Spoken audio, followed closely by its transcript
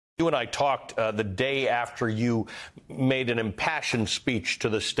You and I talked the day after you made an impassioned speech to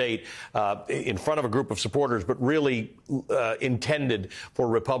the state in front of a group of supporters, but really intended for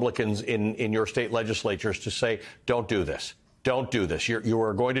Republicans in your state legislatures to say, don't do this. Don't do this. You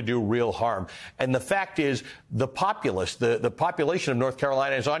are going to do real harm. And the fact is, the populace, the population of North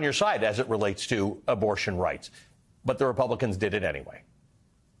Carolina is on your side as it relates to abortion rights. But the Republicans did it anyway.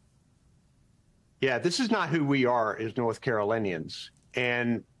 Yeah, this is not who we are as North Carolinians.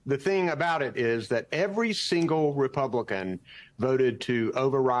 And the thing about it is that every single Republican voted to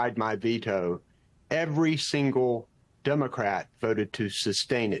override my veto. Every single Democrat voted to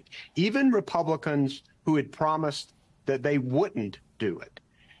sustain it. Even Republicans who had promised that they wouldn't do it.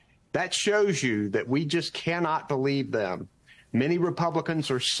 That shows you that we just cannot believe them. Many Republicans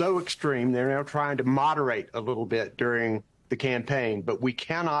are so extreme, they're now trying to moderate a little bit during the campaign, but we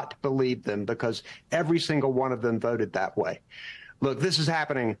cannot believe them because every single one of them voted that way. Look, this is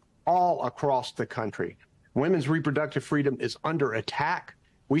happening all across the country. Women's reproductive freedom is under attack.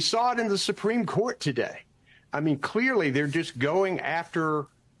 We saw it in the Supreme Court today. I mean, clearly they're just going after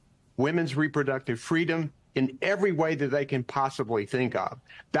women's reproductive freedom in every way that they can possibly think of.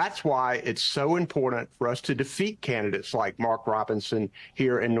 That's why it's so important for us to defeat candidates like Mark Robinson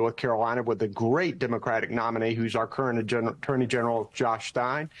here in North Carolina with a great Democratic nominee who's our current Attorney General, Josh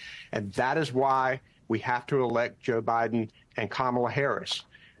Stein. And that is why we have to elect Joe Biden and Kamala Harris.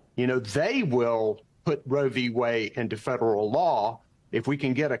 You know, they will put Roe v. Wade into federal law if we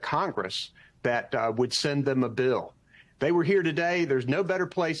can get a Congress that would send them a bill. They were here today. There's no better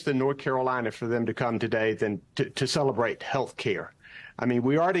place than North Carolina for them to come today than to celebrate health care. I mean,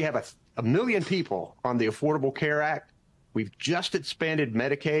 we already have a million people on the Affordable Care Act. We've just expanded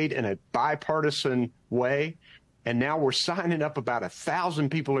Medicaid in a bipartisan way. And now we're signing up about 1,000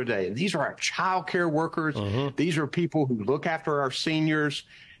 people a day. And these are our child care workers. These are people who look after our seniors.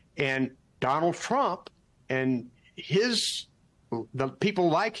 And Donald Trump and the people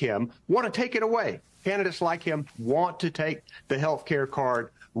like him want to take it away. Candidates like him want to take the health care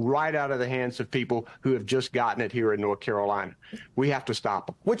card right out of the hands of people who have just gotten it here in North Carolina. We have to stop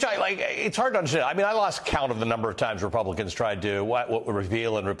them. Which it's hard to understand. I mean, I lost count of the number of times Republicans tried to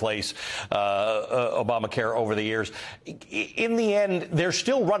repeal and replace Obamacare over the years. In the end, they're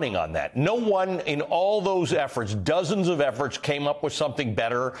still running on that. No one in all those efforts, dozens of efforts, came up with something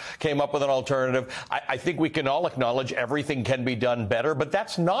better, came up with an alternative. I think we can all acknowledge everything can be done better, but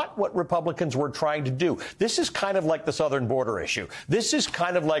that's not what Republicans were trying to do. This is kind of like the southern border issue. This is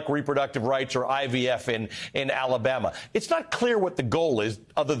kind of like reproductive rights or IVF in Alabama. It's not clear what the goal is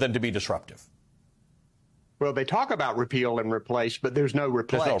other than to be disruptive. Well, they talk about repeal and replace, but there's no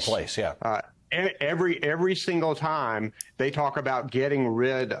replace. There's no place, yeah. Every single time they talk about getting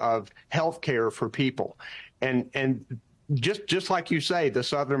rid of health care for people. And just like you say, the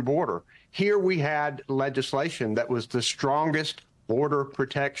southern border, here we had legislation that was the strongest border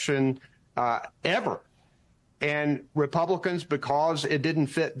protection ever. And Republicans, because it didn't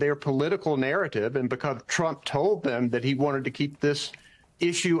fit their political narrative and because Trump told them that he wanted to keep this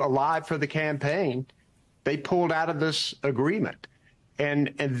issue alive for the campaign, they pulled out of this agreement.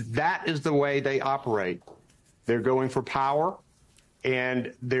 And that is the way they operate. They're going for power,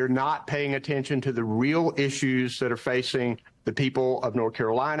 and they're not paying attention to the real issues that are facing the people of North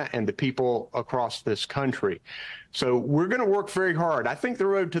Carolina and the people across this country. So we're going to work very hard. I think the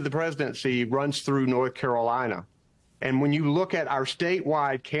road to the presidency runs through North Carolina. And when you look at our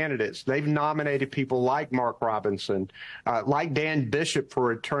statewide candidates, they've nominated people like Mark Robinson, like Dan Bishop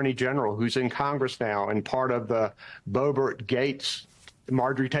for Attorney General, who's in Congress now and part of the Boebert Gates,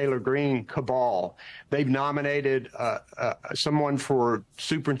 Marjorie Taylor Greene cabal. They've nominated someone for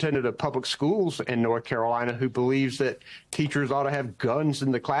superintendent of public schools in North Carolina who believes that teachers ought to have guns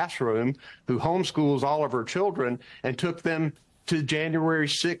in the classroom, who homeschools all of her children and took them to January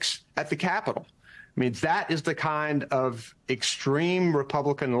 6th at the Capitol. I mean, that is the kind of extreme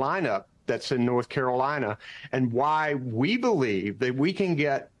Republican lineup that's in North Carolina, and why we believe that we can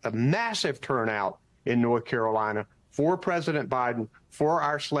get a massive turnout in North Carolina for President Biden, for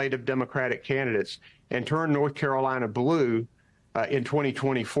our slate of Democratic candidates, and turn North Carolina blue in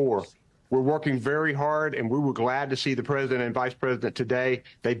 2024. We're working very hard, and we were glad to see the president and vice president today.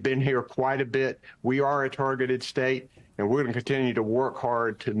 They've been here quite a bit. We are a targeted state, and we're going to continue to work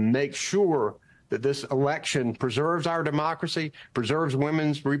hard to make sure that this election preserves our democracy, preserves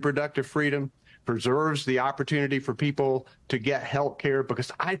women's reproductive freedom, preserves the opportunity for people to get health care,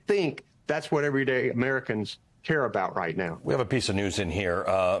 because I think that's what everyday Americans care about right now. We have a piece of news in here.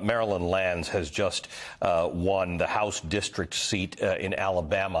 Marilyn Lands has just won the House district seat in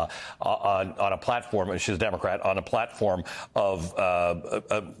Alabama on a platform, she's a Democrat, on a platform of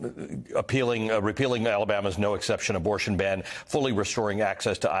repealing Alabama's no exception abortion ban, fully restoring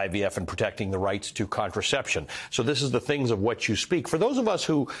access to IVF, and protecting the rights to contraception. So this is the things of what you speak. For those of us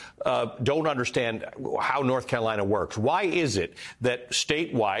who don't understand how North Carolina works, why is it that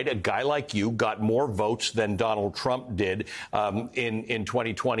statewide a guy like you got more votes than Donald Trump did in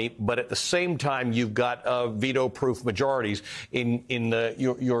 2020, but at the same time you've got veto-proof majorities in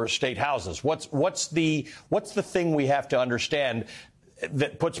your state houses? What's the thing we have to understand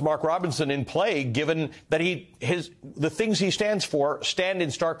that puts Mark Robinson in play, given that the things he stands for stand in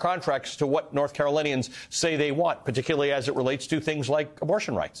stark contrast to what North Carolinians say they want, particularly as it relates to things like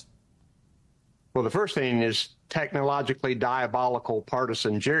abortion rights? Well, the first thing is technologically diabolical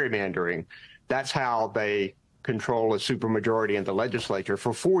partisan gerrymandering. That's how they control a supermajority in the legislature.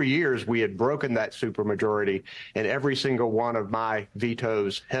 For 4 years, we had broken that supermajority, and every single one of my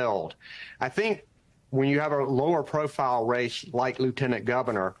vetoes held. I think when you have a lower profile race like lieutenant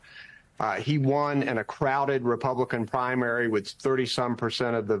governor, he won in a crowded Republican primary with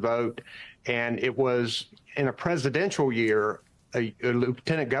 30-some% of the vote, and it was in a presidential year. A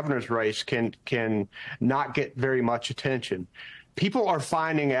lieutenant governor's race can not get very much attention. People are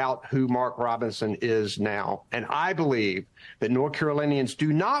finding out who Mark Robinson is now, and I believe that North Carolinians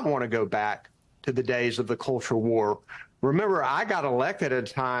do not want to go back to the days of the cultural war. Remember, I got elected at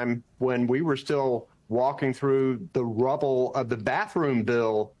a time when we were still walking through the rubble of the bathroom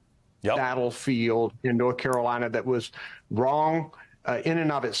bill battlefield in North Carolina that was wrong in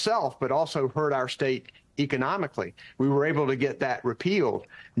and of itself, but also hurt our state economically. We were able to get that repealed.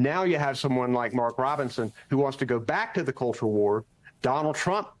 Now you have someone like Mark Robinson who wants to go back to the cultural war. Donald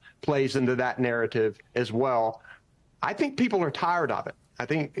Trump plays into that narrative as well. I think people are tired of it. I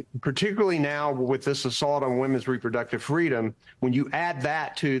think particularly now with this assault on women's reproductive freedom, when you add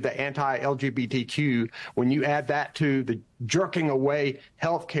that to the anti-LGBTQ, when you add that to the jerking away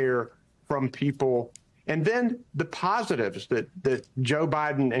health care from people, and then the positives that Joe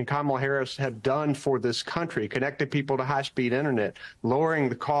Biden and Kamala Harris have done for this country, connected people to high-speed internet, lowering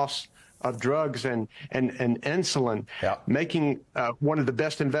the costs of drugs and insulin, making one of the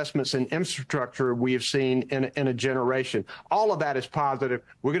best investments in infrastructure we have seen in a generation. All of that is positive.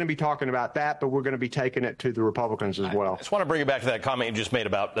 We're going to be talking about that, but we're going to be taking it to the Republicans as well. I just want to bring you back to that comment you just made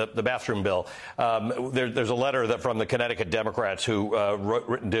about the bathroom bill. There's a letter from the Connecticut Democrats who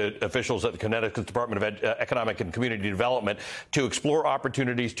written to officials at the Connecticut Department of Economic and Community Development to explore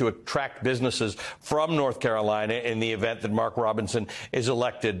opportunities to attract businesses from North Carolina in the event that Mark Robinson is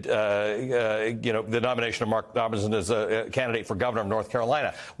elected. The nomination of Mark Robinson as a candidate for governor of North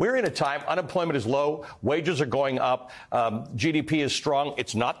Carolina. We're in a time, unemployment is low, wages are going up, GDP is strong.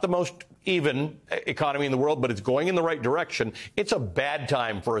 It's not the most even economy in the world, but it's going in the right direction. It's a bad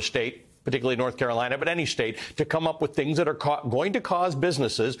time for a state, particularly North Carolina, but any state, to come up with things that are going to cause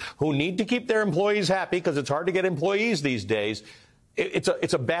businesses who need to keep their employees happy, because it's hard to get employees these days.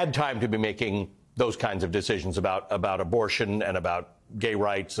 It's a bad time to be making those kinds of decisions about abortion and about gay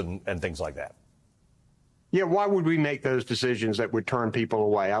rights and things like that. Yeah, why would we make those decisions that would turn people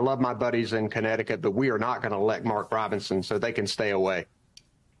away? I love my buddies in Connecticut, but we are not going to elect Mark Robinson, so they can stay away.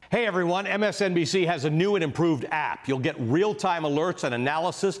 Hey, everyone, MSNBC has a new and improved app. You'll get real-time alerts and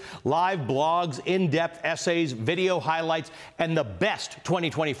analysis, live blogs, in-depth essays, video highlights, and the best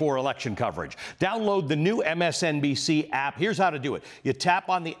 2024 election coverage. Download the new MSNBC app. Here's how to do it. You tap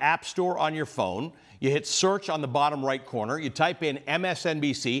on the App Store on your phone. You hit search on the bottom right corner. You type in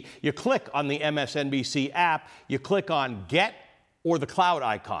MSNBC. You click on the MSNBC app. You click on Get or the cloud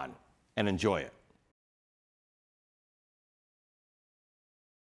icon and enjoy it.